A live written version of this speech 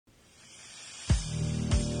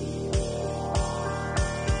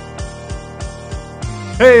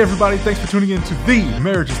Hey everybody, thanks for tuning in to the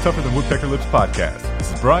Marriage is Tougher Than Woodpecker Lips podcast.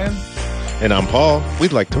 This is Brian. And I'm Paul.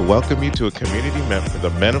 We'd like to welcome you to a community meant for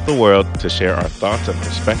the men of the world to share our thoughts and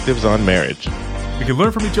perspectives on marriage. We can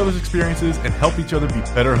learn from each other's experiences and help each other be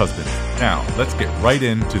better husbands. Now, let's get right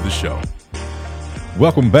into the show.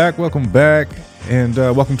 Welcome back, and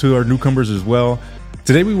welcome to our newcomers as well.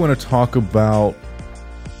 Today we want to talk about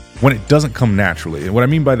when it doesn't come naturally. And what I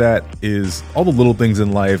mean by that is all the little things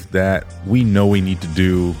in life that we know we need to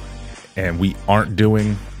do and we aren't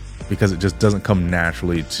doing because it just doesn't come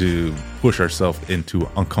naturally to push ourselves into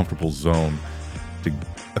an uncomfortable zone to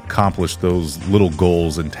accomplish those little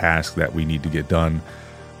goals and tasks that we need to get done.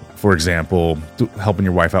 For example, helping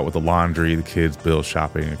your wife out with the laundry, the kids, bills,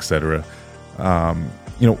 shopping, etc.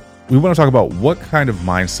 We want to talk about what kind of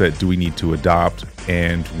mindset do we need to adopt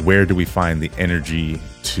and where do we find the energy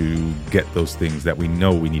to get those things that we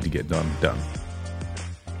know we need to get done.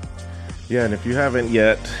 Yeah, and if you haven't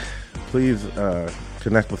yet, please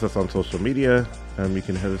connect with us on social media. You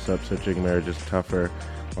can hit us up searching Marriage is Tougher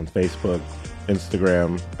on Facebook,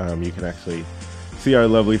 Instagram. You can actually see our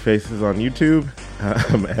lovely faces on YouTube.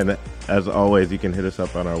 And as always, you can hit us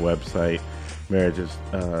up on our website,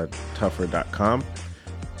 marriagestougher.com.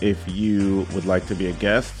 If you would like to be a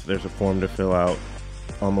guest, there's a form to fill out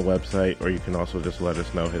on the website, or you can also just let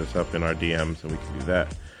us know, hit us up in our DMs, and we can do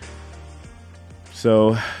that.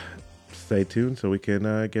 So stay tuned so we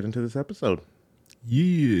can get into this episode.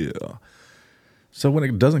 Yeah. So when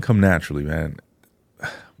it doesn't come naturally, man,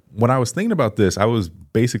 when I was thinking about this, I was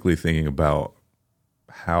basically thinking about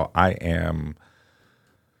how I am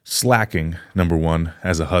slacking, number one,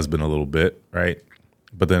 as a husband a little bit, right?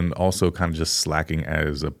 But then also kind of just slacking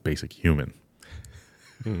as a basic human,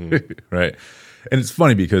 right? And it's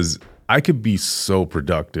funny because I could be so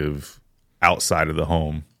productive outside of the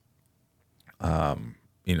home.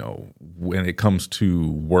 When it comes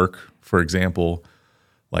to work, for example,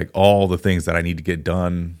 like all the things that I need to get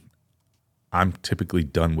done, I'm typically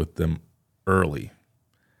done with them early,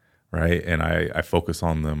 right? And I focus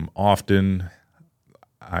on them often.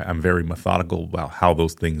 I'm very methodical about how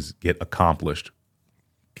those things get accomplished.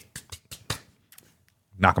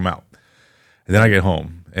 Knock them out. And then I get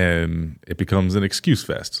home and it becomes an excuse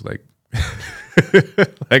fest. Like,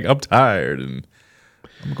 like I'm tired and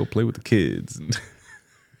I'm gonna go play with the kids. And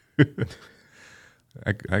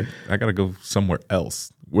I gotta go somewhere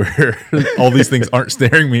else where all these things aren't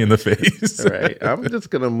staring me in the face. Right. I'm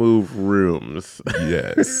just gonna move rooms.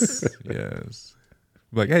 Yes.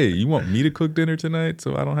 Like, hey, you want me to cook dinner tonight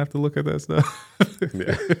so I don't have to look at that stuff?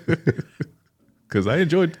 Because I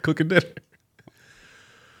enjoyed cooking dinner.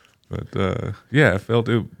 But I felt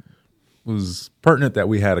it was pertinent that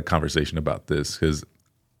we had a conversation about this because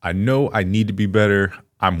I know I need to be better.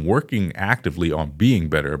 I'm working actively on being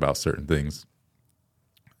better about certain things.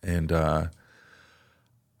 And I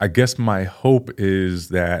guess my hope is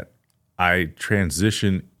that I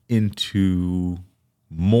transition into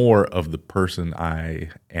more of the person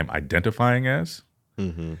I am identifying as.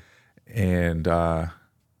 Mm-hmm. And,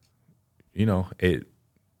 it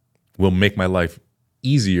will make my life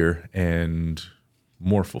easier and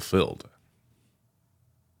more fulfilled.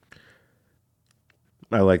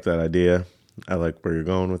 I like that idea. I like where you're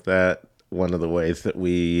going with that. One of the ways that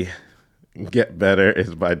we get better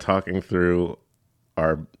is by talking through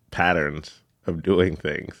our patterns of doing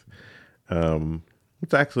things.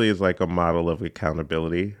 Which actually is like a model of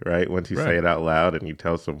accountability, right? Once you say it out loud and you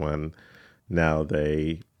tell someone, now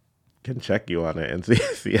they can check you on it and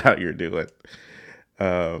see how you're doing.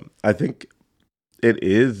 I think it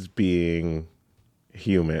is being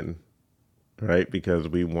human, right? Because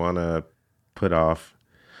we want to put off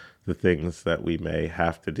the things that we may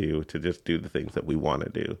have to do to just do the things that we want to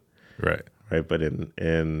do. Right. But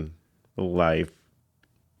in life,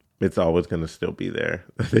 it's always going to still be there.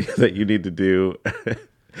 The things that you need to do,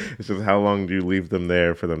 it's just how long do you leave them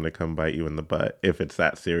there for them to come bite you in the butt? If it's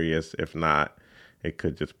that serious, if not, it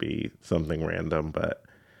could just be something random. But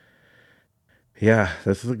yeah,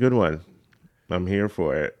 this is a good one. I'm here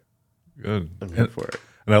for it. Good. And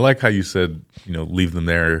I like how you said, leave them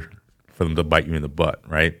there for them to bite you in the butt,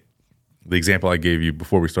 right? The example I gave you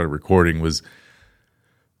before we started recording was,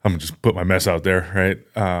 I'm going to just put my mess out there, right?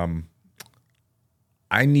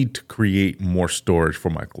 I need to create more storage for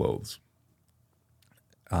my clothes.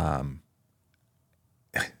 And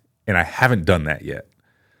I haven't done that yet.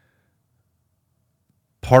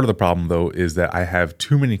 Part of the problem, though, is that I have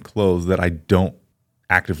too many clothes that I don't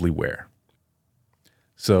actively wear.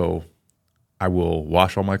 So I will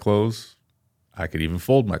wash all my clothes. I could even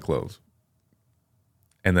fold my clothes.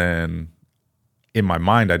 And then in my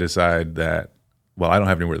mind, I decide that, well, I don't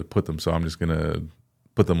have anywhere to put them, so I'm just going to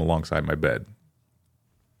put them alongside my bed.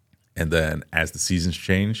 And then as the seasons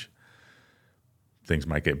change, things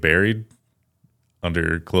might get buried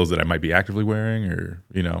under clothes that I might be actively wearing, or,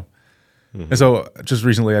 you know. Mm-hmm. And so just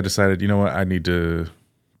recently I decided, you know what, I need to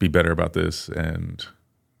be better about this. And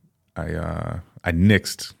I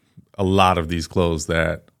nixed a lot of these clothes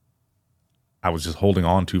that I was just holding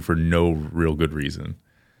on to for no real good reason,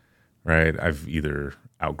 right? I've either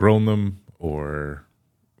outgrown them, or,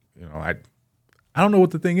 you know, I don't know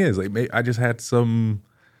what the thing is. Like, I just had some,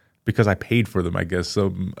 because I paid for them, I guess,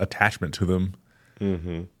 some attachment to them.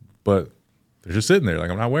 Mm-hmm. But they're just sitting there,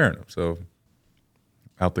 like, I'm not wearing them. So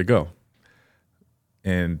out they go.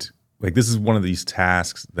 And like, this is one of these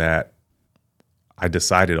tasks that I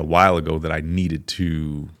decided a while ago that I needed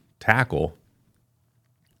to tackle.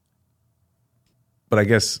 But I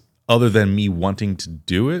guess other than me wanting to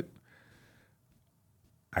do it,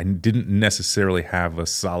 I didn't necessarily have a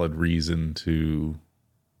solid reason to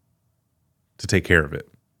take care of it,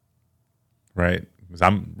 right? Because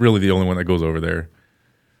I'm really the only one that goes over there.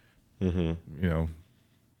 Mm-hmm. You know,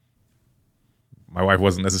 my wife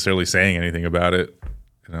wasn't necessarily saying anything about it,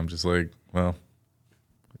 and I'm just like, well,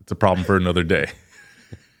 it's a problem for another day.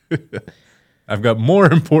 I've got more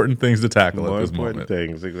important things to tackle at this moment. More important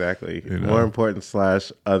things, exactly. You know? More important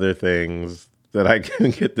 / other things that I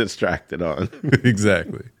can get distracted on.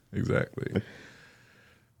 Exactly.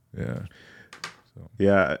 Yeah. So.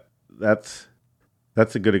 Yeah, that's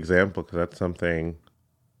a good example, because that's something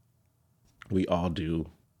we all do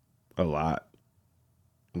a lot,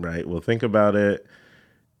 right? We'll think about it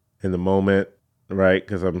in the moment, right?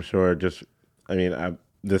 Because I'm sure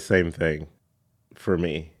the same thing for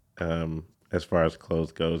me, as far as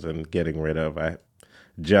clothes goes and getting rid of. I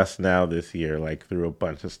just now this year, like, threw a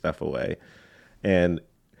bunch of stuff away. And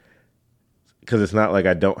because it's not like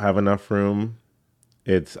I don't have enough room,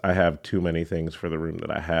 it's I have too many things for the room that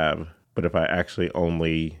I have. But if I actually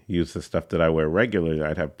only use the stuff that I wear regularly,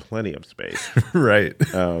 I'd have plenty of space. Right.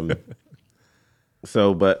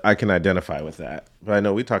 But I can identify with that. But I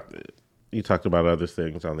know you talked about other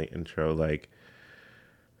things on the intro, like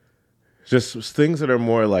just things that are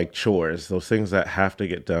more like chores, those things that have to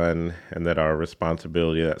get done and that are a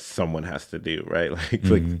responsibility that someone has to do, right? Like,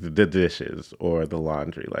 mm-hmm. like the dishes or the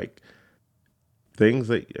laundry, like things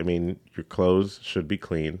that, your clothes should be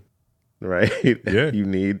clean, right? Yeah. You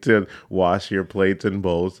need to wash your plates and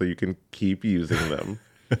bowls so you can keep using them,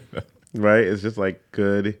 right? It's just like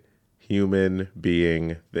good human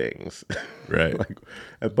being things, right?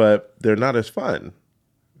 But they're not as fun,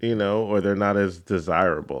 or they're not as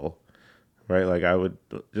desirable. Right, like I would,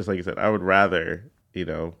 just like you said, I would rather,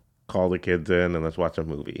 call the kids in and let's watch a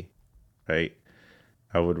movie, right?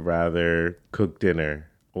 I would rather cook dinner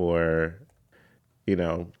or,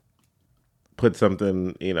 put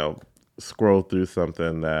something, scroll through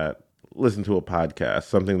something listen to a podcast,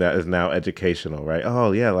 something that is now educational, right?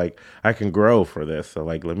 Oh yeah, like I can grow for this, so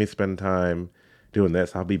like let me spend time doing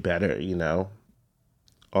this. I'll be better,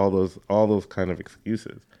 all those kind of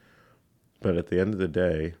excuses. But at the end of the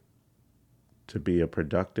day, to be a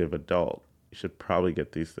productive adult, you should probably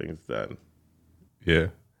get these things done. Yeah.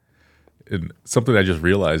 And something I just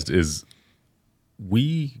realized is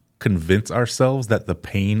we convince ourselves that the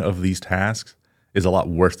pain of these tasks is a lot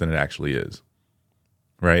worse than it actually is,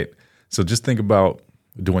 right? So just think about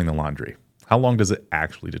doing the laundry. How long does it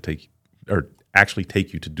actually take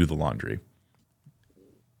you to do the laundry?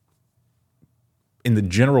 In the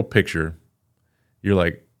general picture, you're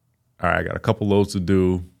like, all right, I got a couple loads to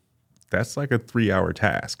do. That's like a 3-hour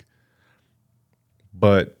task.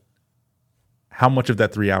 But how much of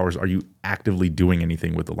that 3 hours are you actively doing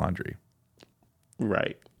anything with the laundry?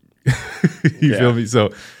 Right. You feel me?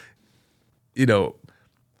 So,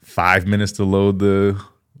 5 minutes to load the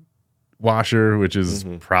washer, which is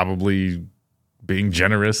probably being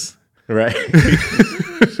generous. Right.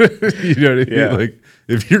 You know what I mean? Yeah. Like,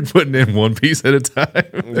 if you're putting in one piece at a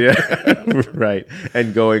time. Yeah, right.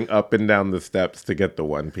 And going up and down the steps to get the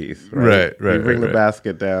one piece. Right. You bring the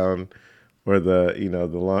basket down, or the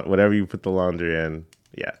whatever you put the laundry in.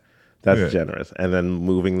 Yeah, that's generous. And then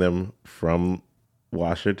moving them from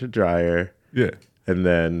washer to dryer. Yeah. And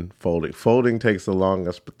then folding. Folding takes the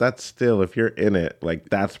longest, but that's still, if you're in it, like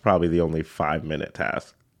that's probably the only 5-minute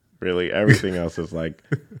task. Really, everything else is like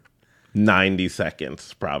 90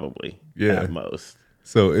 seconds probably at most.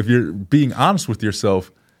 So if you're being honest with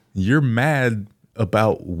yourself, you're mad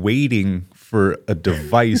about waiting for a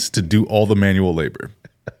device to do all the manual labor.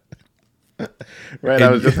 Right. I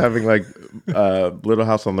was just having like Little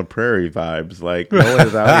House on the Prairie vibes. Like no one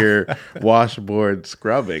is out here washboard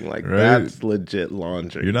scrubbing. Like that's legit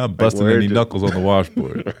laundry. You're not busting any knuckles on the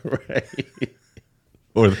washboard. Right.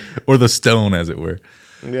 or the stone, as it were.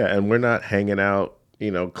 Yeah, and we're not hanging out,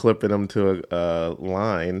 clipping them to a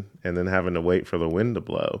line and then having to wait for the wind to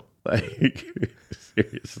blow. Like,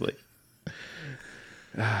 seriously.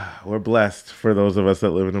 We're blessed for those of us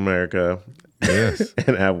that live in America. Yes.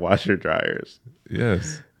 And have washer dryers.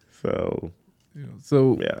 Yes. So,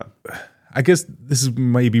 yeah. I guess this is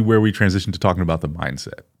maybe where we transition to talking about the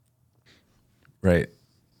mindset. Right?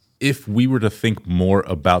 If we were to think more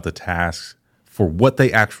about the tasks for what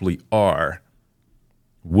they actually are,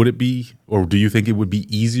 would it be, or do you think it would be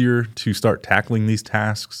easier to start tackling these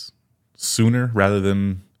tasks sooner rather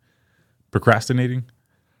than procrastinating?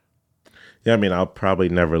 Yeah, I mean, I'll probably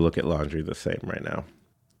never look at laundry the same right now,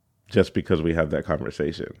 just because we had that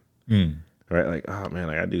conversation. Right? Like, oh man,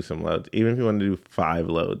 I gotta do some loads. Even if you want to do 5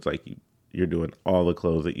 loads, like you're doing all the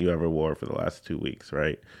clothes that you ever wore for the last 2 weeks,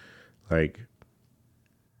 right? Like,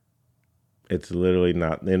 it's literally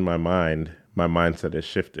not in my mind. My mindset has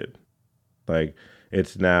shifted. Like,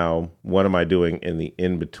 it's now, what am I doing in the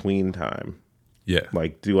in-between time? Yeah.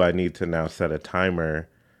 Like, do I need to now set a timer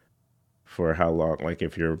for how long? Like,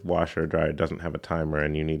 if your washer or dryer doesn't have a timer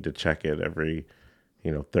and you need to check it every,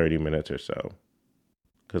 30 minutes or so.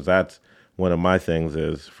 Because that's one of my things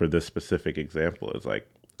is, for this specific example, is like,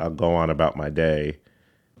 I'll go on about my day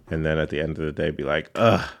and then at the end of the day be like,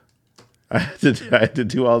 ugh, I had to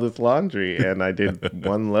do all this laundry and I did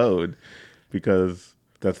 1 load because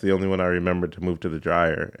that's the only one I remembered to move to the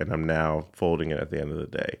dryer, and I'm now folding it at the end of the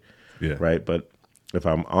day. Yeah. Right. But if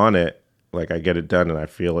I'm on it, like, I get it done and I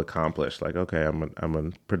feel accomplished, like, okay, I'm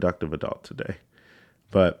a productive adult today.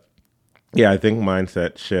 But yeah, I think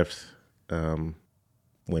mindset shifts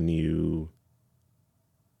when you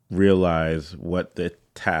realize what the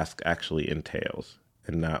task actually entails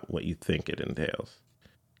and not what you think it entails.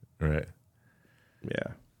 Right.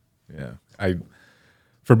 Yeah. Yeah.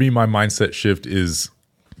 For me, my mindset shift is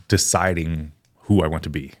deciding who I want to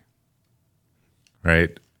be.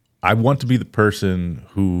 Right. I want to be the person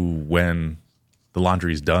who, when the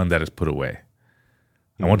laundry is done, that is put away.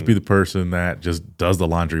 I want to be the person that just does the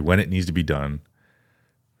laundry when it needs to be done.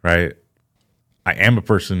 Right. I am a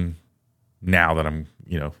person now that I'm,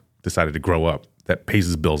 decided to grow up, that pays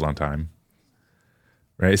his bills on time.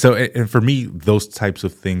 Right. So, and for me, those types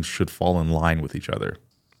of things should fall in line with each other.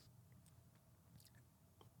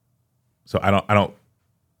 So I don't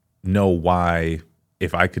know why,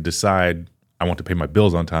 if I could decide I want to pay my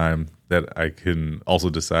bills on time, that I can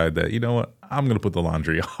also decide that, you know what, I'm going to put the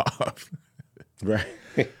laundry off. Right.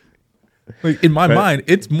 Like, in my mind,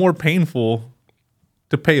 it's more painful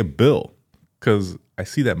to pay a bill because I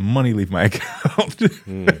see that money leave my account.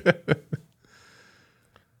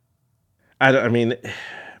 I mean,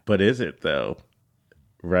 but is it though?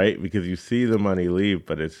 Right? Because you see the money leave,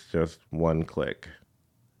 but it's just 1 click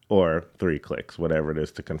or 3 clicks, whatever it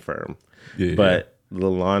is, to confirm. Yeah, but the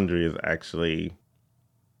laundry is actually,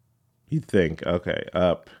 you think, okay,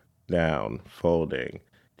 up, down, folding,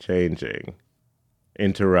 changing,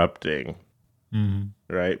 interrupting,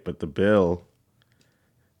 right? But the bill,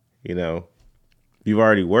 you've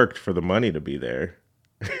already worked for the money to be there.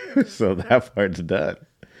 So that part's done.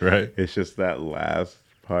 Right. It's just that last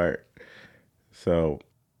part. So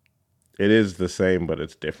it is the same, but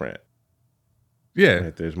it's different. Yeah.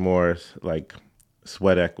 Right? There's more like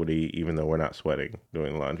sweat equity, even though we're not sweating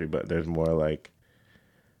doing laundry, but there's more like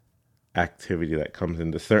activity that comes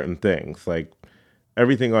into certain things. Like,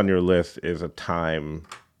 everything on your list is a time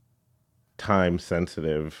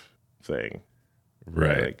sensitive thing.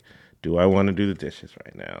 Right. Like, do I want to do the dishes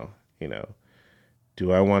right now?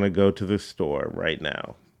 Do I want to go to the store right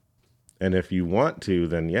now? And if you want to,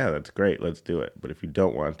 then yeah, that's great. Let's do it. But if you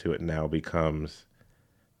don't want to, it now becomes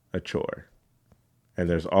a chore. And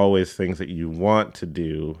there's always things that you want to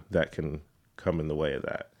do that can come in the way of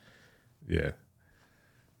that. Yeah.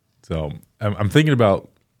 So I'm thinking about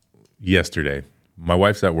yesterday. My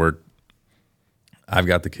wife's at work. I've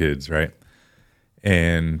got the kids, right?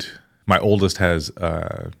 And my oldest has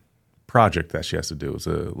a project that she has to do. It's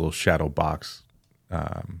a little shadow box.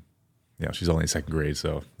 She's only in 2nd grade,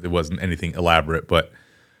 so it wasn't anything elaborate, but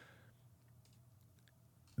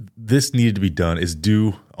this needed to be done. It's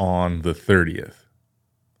due on the 30th.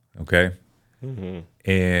 Okay. Mm-hmm.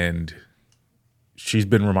 And she's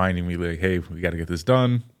been reminding me, like, hey, we got to get this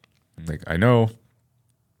done. I'm like, I know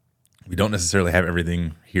we don't necessarily have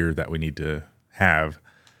everything here that we need to have,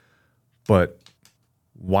 but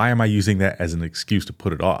why am I using that as an excuse to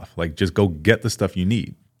put it off? Like, just go get the stuff you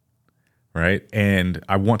need. Right. And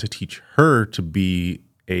I want to teach her to be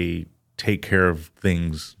a take care of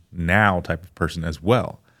things now type of person as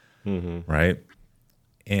well. Mm-hmm. Right.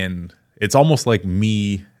 And it's almost like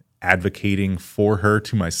me advocating for her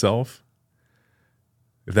to myself,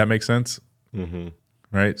 if that makes sense. Mm-hmm.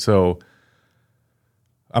 Right. So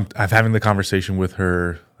I'm having the conversation with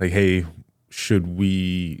her like, hey, do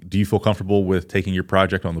you feel comfortable with taking your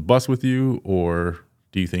project on the bus with you? Or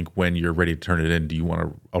do you think when you're ready to turn it in, do you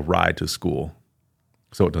want a ride to school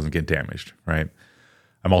so it doesn't get damaged? Right.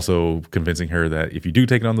 I'm also convincing her that if you do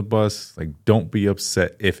take it on the bus, like, don't be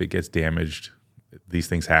upset if it gets damaged. These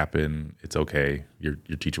things happen. It's okay. Your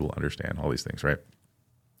teacher will understand all these things. Right.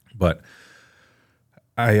 But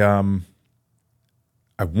I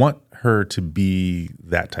want her to be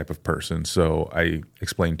that type of person. So I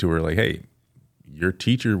explained to her like, hey, your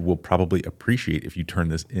teacher will probably appreciate if you turn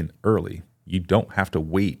this in early. You don't have to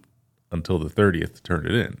wait until the 30th to turn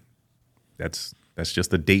it in. That's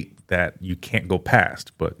just a date that you can't go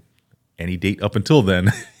past. But any date up until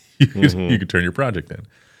then, you can turn your project in.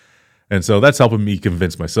 And so that's helping me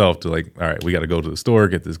convince myself to like, all right, we got to go to the store,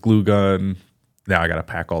 get this glue gun. Now I got to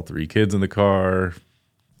pack all 3 kids in the car,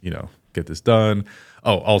 get this done.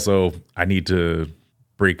 Oh, also I need to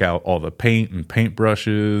break out all the paint and paint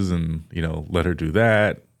brushes and, let her do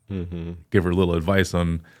that. Mm-hmm. Give her a little advice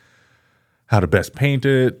on how to best paint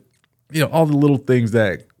it. All the little things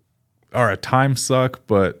that are a time suck,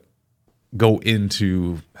 but go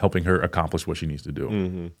into helping her accomplish what she needs to do.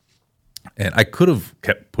 Mm-hmm. And I could have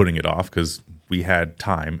kept putting it off because we had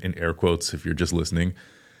time, in air quotes, if you're just listening.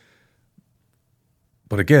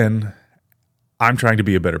 But again, I'm trying to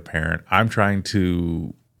be a better parent. I'm trying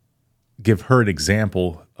to give her an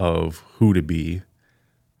example of who to be,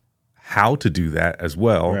 how to do that as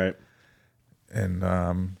well. Right.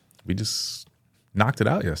 And we just knocked it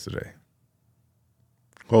out yesterday.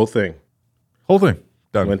 Whole thing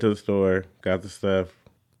Done. Went to the store, got the stuff.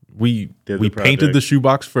 We painted the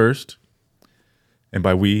shoebox first. And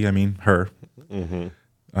by we, I mean her.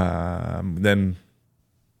 Mm-hmm. Then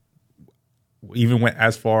we even went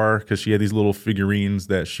as far because she had these little figurines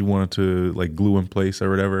that she wanted to like glue in place or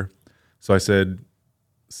whatever. So I said,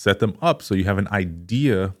 set them up so you have an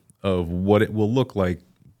idea of what it will look like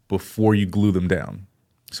before you glue them down.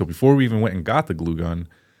 So before we even went and got the glue gun,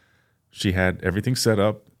 she had everything set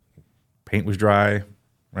up. Paint was dry,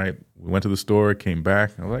 right? We went to the store, came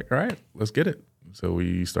back. I was like, all right, let's get it. So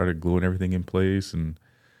we started gluing everything in place, and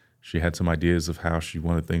she had some ideas of how she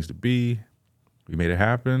wanted things to be. We made it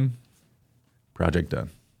happen. Project done.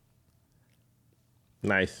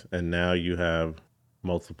 Nice. And now you have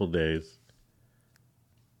multiple days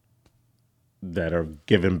that are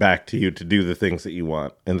given back to you to do the things that you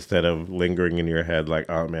want instead of lingering in your head like,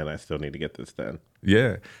 oh man, I still need to get this done.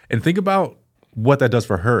 Yeah. And think about what that does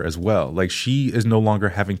for her as well. Like, she is no longer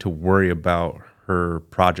having to worry about her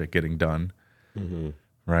project getting done. Mm-hmm.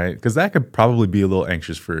 Right? Because that could probably be a little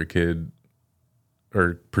anxious for a kid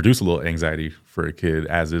or produce a little anxiety for a kid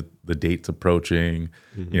as the date's approaching.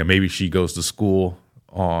 Mm-hmm. Maybe she goes to school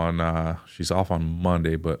she's off on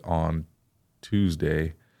Monday, but on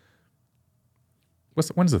Tuesday.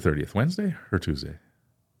 When's the 30th? Wednesday or Tuesday?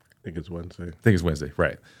 I think it's Wednesday.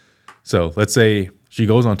 Right. So let's say she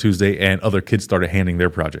goes on Tuesday and other kids started handing their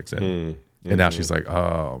projects in. Mm-hmm. And now she's like,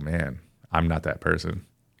 oh man, I'm not that person.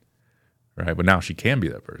 Right. But now she can be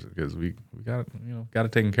that person because we got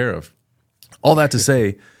it taken care of. All that to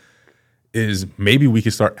say is maybe we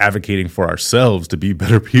can start advocating for ourselves to be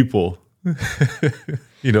better people.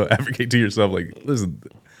 Advocate to yourself like, listen,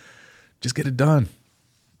 just get it done.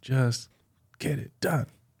 Just get it done.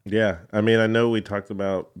 Yeah. I mean, I know we talked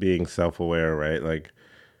about being self-aware, right? Like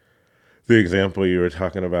the example you were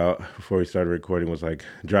talking about before we started recording was like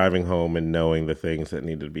driving home and knowing the things that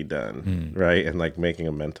needed to be done, right? And like making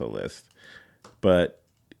a mental list. But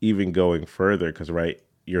even going further, because, right,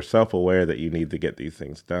 you're self-aware that you need to get these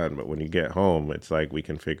things done. But when you get home, it's like we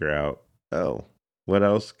can figure out, oh, what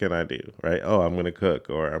else can I do, right? Oh, I'm going to cook,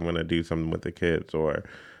 or I'm going to do something with the kids, or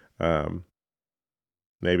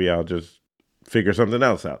maybe I'll just figure something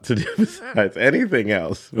else out to do besides anything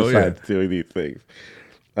else besides doing these things.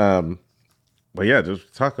 But yeah,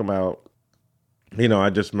 just talk about, I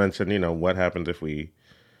just mentioned, what happens if we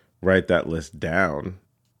write that list down,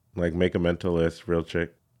 like make a mental list real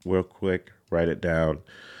quick, write it down.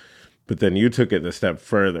 But then you took it a step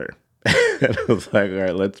further. And I was like, all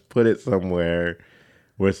right, let's put it somewhere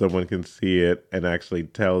where someone can see it and actually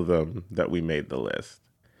tell them that we made the list.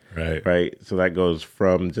 Right. So that goes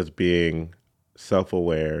from just being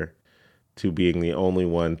self-aware to being the only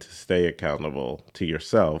one to stay accountable to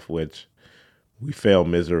yourself, which we fail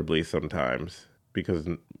miserably sometimes because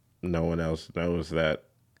no one else knows that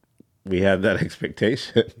we have that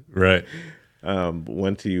expectation. Right.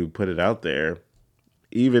 Once you put it out there,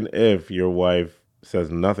 even if your wife says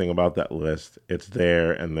nothing about that list. It's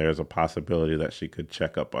there, and there's a possibility that she could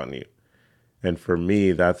check up on you. And for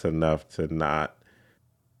me, that's enough to not,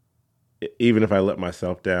 even if I let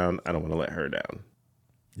myself down, I don't want to let her down.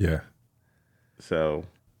 Yeah. So.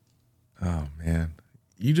 Oh, man.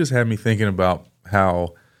 You just had me thinking about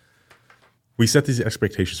how we set these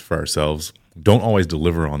expectations for ourselves, don't always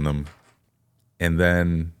deliver on them. And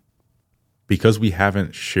then because we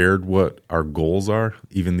haven't shared what our goals are,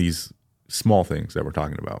 even these small things that we're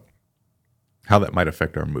talking about, how that might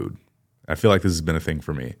affect our mood. I feel like this has been a thing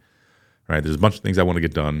for me, right? There's a bunch of things I want to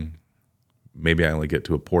get done. Maybe I only get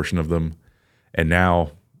to a portion of them. And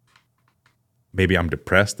now maybe I'm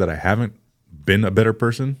depressed that I haven't been a better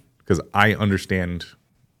person because I understand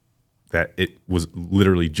that it was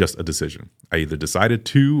literally just a decision. I either decided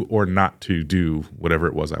to or not to do whatever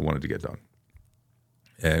it was I wanted to get done.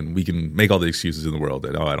 And we can make all the excuses in the world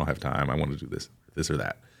that, oh, I don't have time. I want to do this or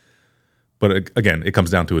that. But again, it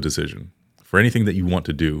comes down to a decision. For anything that you want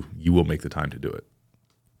to do, you will make the time to do it.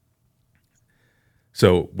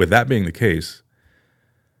 So with that being the case,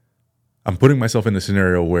 I'm putting myself in a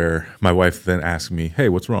scenario where my wife then asks me, hey,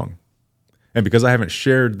 what's wrong? And because I haven't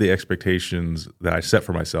shared the expectations that I set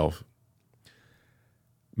for myself,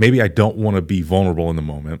 maybe I don't want to be vulnerable in the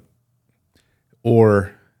moment.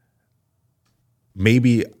 Or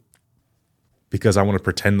maybe because I want to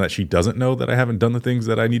pretend that she doesn't know that I haven't done the things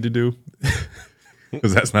that I need to do.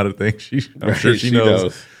 Because that's not a thing. I'm sure she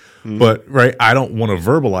knows. Mm-hmm. But right, I don't want to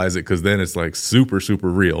verbalize it because then it's like super, super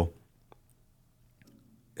real.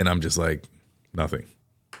 And I'm just like, nothing.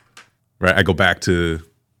 Right? I go back to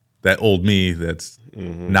that old me that's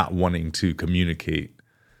not wanting to communicate.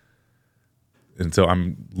 And so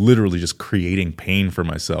I'm literally just creating pain for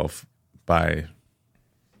myself by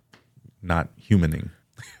not humaning.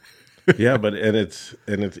 Yeah, but and it's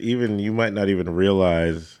even, you might not even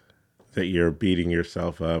realize that you're beating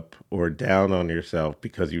yourself up or down on yourself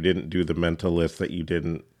because you didn't do the mental list that you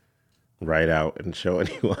didn't write out and show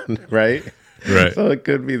anyone, right? Right. So it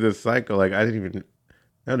could be this cycle. Like I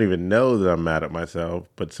don't even know that I'm mad at myself,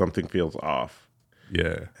 but something feels off.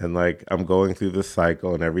 Yeah. And like I'm going through this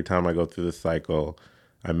cycle, and every time I go through this cycle,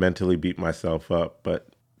 I mentally beat myself up, but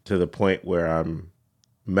to the point where I'm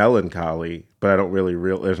melancholy, but I don't really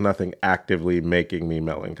there's nothing actively making me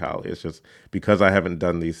melancholy. It's just because I haven't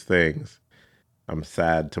done these things, I'm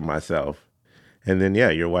sad to myself. And then,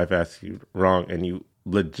 yeah, your wife asks you wrong, and you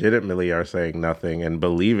legitimately are saying nothing and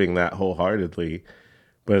believing that wholeheartedly.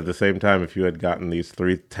 But at the same time, if you had gotten these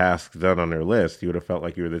 3 tasks done on her list, you would have felt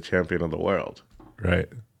like you were the champion of the world. Right.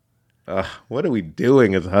 What are we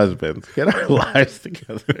doing as husbands? Get our lives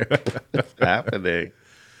together. What's happening?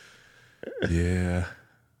 Yeah.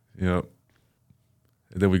 You know,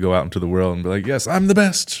 and then we go out into the world and be like, yes, I'm the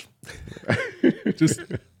best. just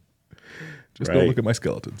right. Don't look at my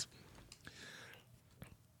skeletons.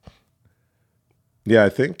 Yeah, I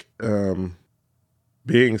think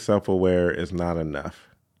being self-aware is not enough.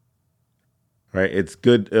 Right? It's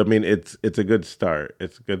good. I mean, it's a good start.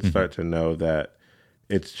 It's a good start to know that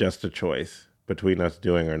it's just a choice between us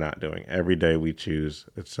doing or not doing. Every day we choose.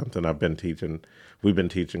 It's something I've been teaching. We've been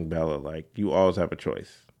teaching Bella, like, you always have a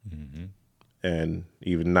choice. Mm-hmm. And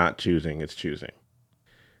even not choosing, it's choosing.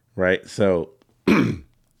 Right? So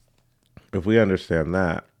if we understand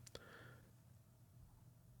that,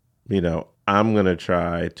 you know, I'm going to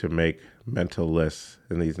try to make mental lists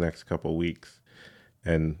in these next couple weeks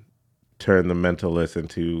and turn the mental list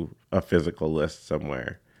into a physical list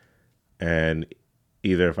somewhere. And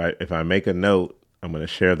either if I make a note, I'm going to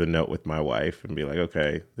share the note with my wife and be like,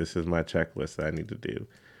 okay, this is my checklist that I need to do.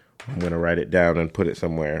 I'm going to write it down and put it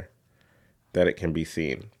somewhere that it can be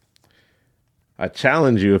seen. I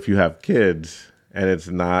challenge you, if you have kids and it's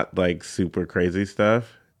not like super crazy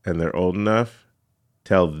stuff and they're old enough,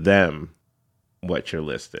 tell them what your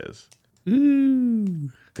list is.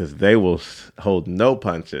 Because they will hold no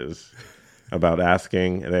punches about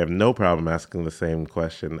asking, and they have no problem asking the same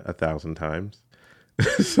question 1,000 times.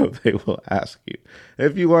 So they will ask you.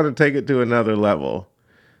 If you want to take it to another level,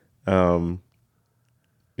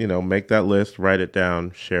 you know, make that list, write it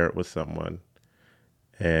down, share it with someone,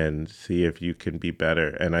 and see if you can be better.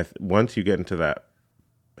 And once you get into that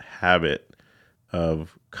habit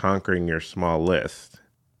of conquering your small list,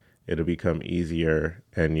 it'll become easier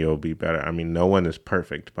and you'll be better. I mean, no one is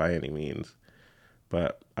perfect by any means,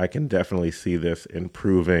 but I can definitely see this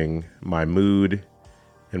improving my mood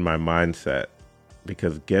and my mindset,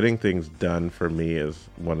 because getting things done for me is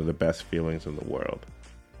one of the best feelings in the world.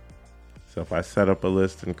 So if I set up a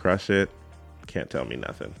list and crush it, can't tell me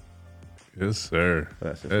nothing. Yes, sir.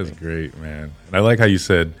 That's great, man. And I like how you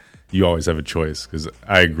said you always have a choice, because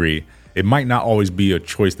I agree. It might not always be a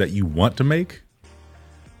choice that you want to make,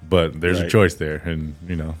 but there's a choice there, and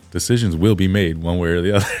decisions will be made one way or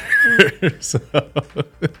the other. So,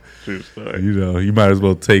 true story. You might as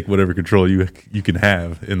well take whatever control you can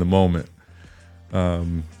have in the moment.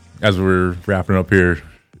 As we're wrapping up here,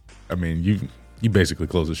 I mean, you basically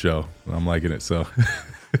close the show. I'm liking it. So,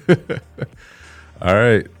 all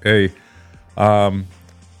right, hey,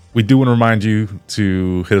 we do want to remind you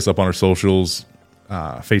to hit us up on our socials,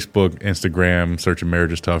 Facebook, Instagram, searching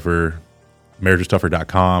Marriage is Tougher.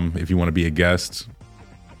 MarriageIsTougher.com if you want to be a guest.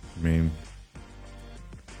 I mean,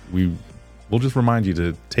 we'll just remind you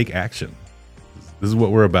to take action. This is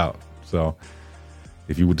what we're about. So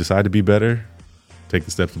if you would decide to be better, take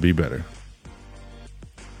the steps to be better.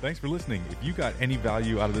 Thanks for listening. If you got any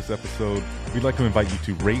value out of this episode, we'd like to invite you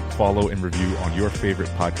to rate, follow, and review on your favorite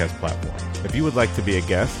podcast platform. If you would like to be a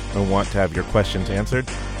guest and want to have your questions answered,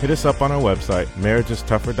 hit us up on our website,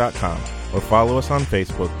 MarriageIsTougher.com, or follow us on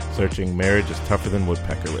Facebook, searching Marriage is Tougher Than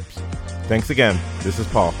Woodpecker Lips. Thanks again. This is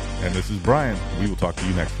Paul. And this is Brian. We will talk to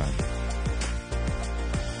you next time.